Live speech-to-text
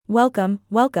Welcome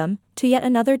to yet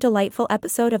another delightful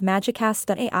episode of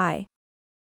Magicast.ai.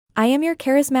 I am your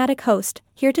charismatic host,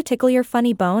 here to tickle your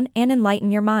funny bone and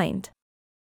enlighten your mind.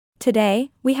 Today,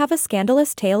 we have a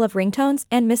scandalous tale of ringtones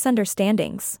and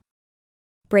misunderstandings.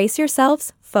 Brace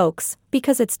yourselves, folks,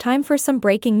 because it's time for some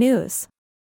breaking news.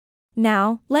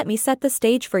 Now, let me set the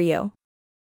stage for you.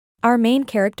 Our main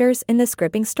characters in this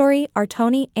gripping story are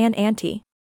Toni and Ante.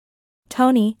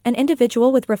 Toni, an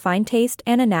individual with refined taste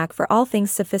and a knack for all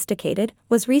things sophisticated,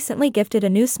 was recently gifted a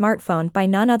new smartphone by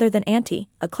none other than Ante,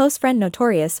 a close friend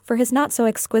notorious for his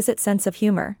not-so-exquisite sense of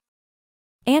humor.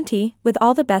 Ante, with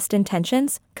all the best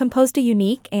intentions, composed a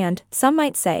unique and, some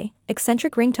might say,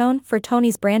 eccentric ringtone for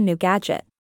Toni's brand new gadget.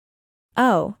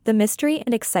 Oh, the mystery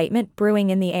and excitement brewing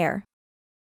in the air.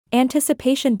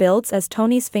 Anticipation builds as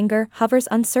Toni's finger hovers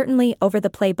uncertainly over the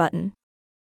play button.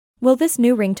 Will this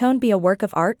new ringtone be a work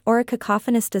of art or a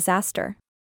cacophonous disaster?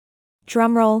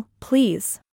 Drumroll,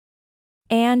 please.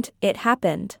 And it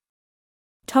happened.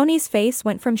 Toni's face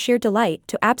went from sheer delight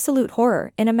to absolute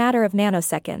horror in a matter of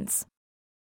nanoseconds.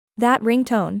 That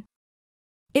ringtone.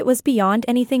 It was beyond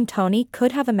anything Toni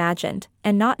could have imagined,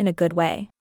 and not in a good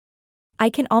way. I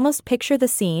can almost picture the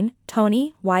scene,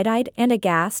 Toni, wide-eyed and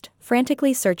aghast,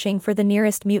 frantically searching for the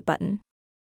nearest mute button.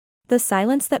 The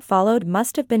silence that followed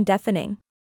must have been deafening.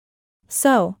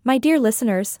 So, my dear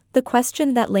listeners, the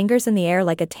question that lingers in the air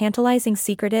like a tantalizing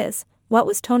secret is, what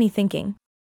was Toni thinking?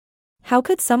 How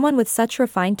could someone with such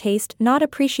refined taste not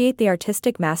appreciate the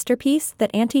artistic masterpiece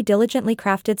that Ante diligently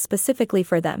crafted specifically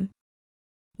for them?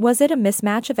 Was it a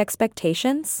mismatch of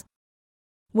expectations?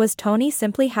 Was Toni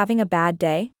simply having a bad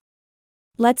day?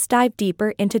 Let's dive deeper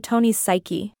into Toni's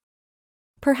psyche.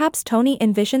 Perhaps Toni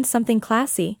envisioned something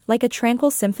classy, like a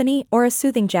tranquil symphony or a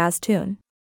soothing jazz tune.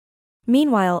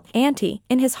 Meanwhile, Ante,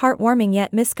 in his heartwarming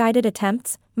yet misguided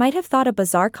attempts, might have thought a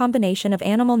bizarre combination of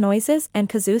animal noises and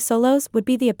kazoo solos would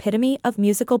be the epitome of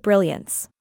musical brilliance.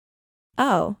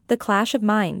 Oh, the clash of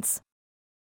minds.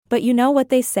 But you know what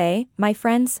they say, my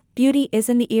friends, beauty is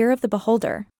in the ear of the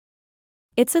beholder.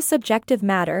 It's a subjective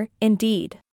matter,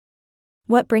 indeed.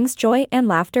 What brings joy and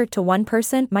laughter to one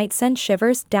person might send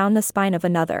shivers down the spine of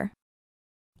another.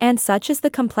 And such is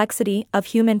the complexity of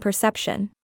human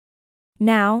perception.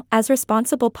 Now, as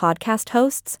responsible podcast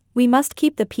hosts, we must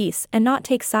keep the peace and not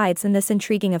take sides in this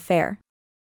intriguing affair.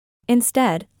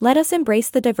 Instead, let us embrace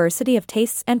the diversity of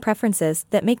tastes and preferences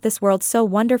that make this world so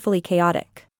wonderfully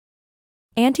chaotic.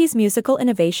 Ante's musical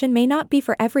innovation may not be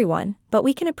for everyone, but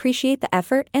we can appreciate the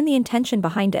effort and the intention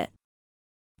behind it.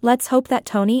 Let's hope that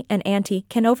Toni and Ante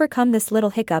can overcome this little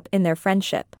hiccup in their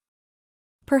friendship.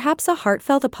 Perhaps a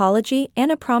heartfelt apology and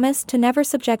a promise to never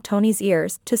subject Toni's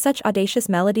ears to such audacious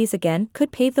melodies again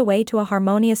could pave the way to a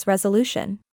harmonious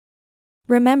resolution.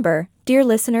 Remember, dear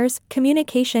listeners,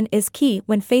 communication is key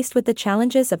when faced with the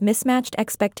challenges of mismatched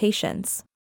expectations.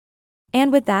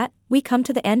 And with that, we come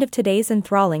to the end of today's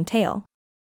enthralling tale.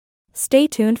 Stay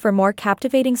tuned for more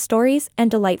captivating stories and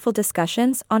delightful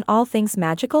discussions on all things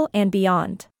magical and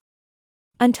beyond.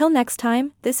 Until next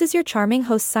time, this is your charming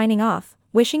host signing off,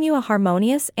 wishing you a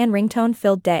harmonious and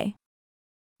ringtone-filled day.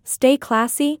 Stay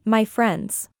classy, my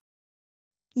friends.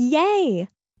 Yay!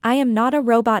 I am not a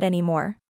robot anymore.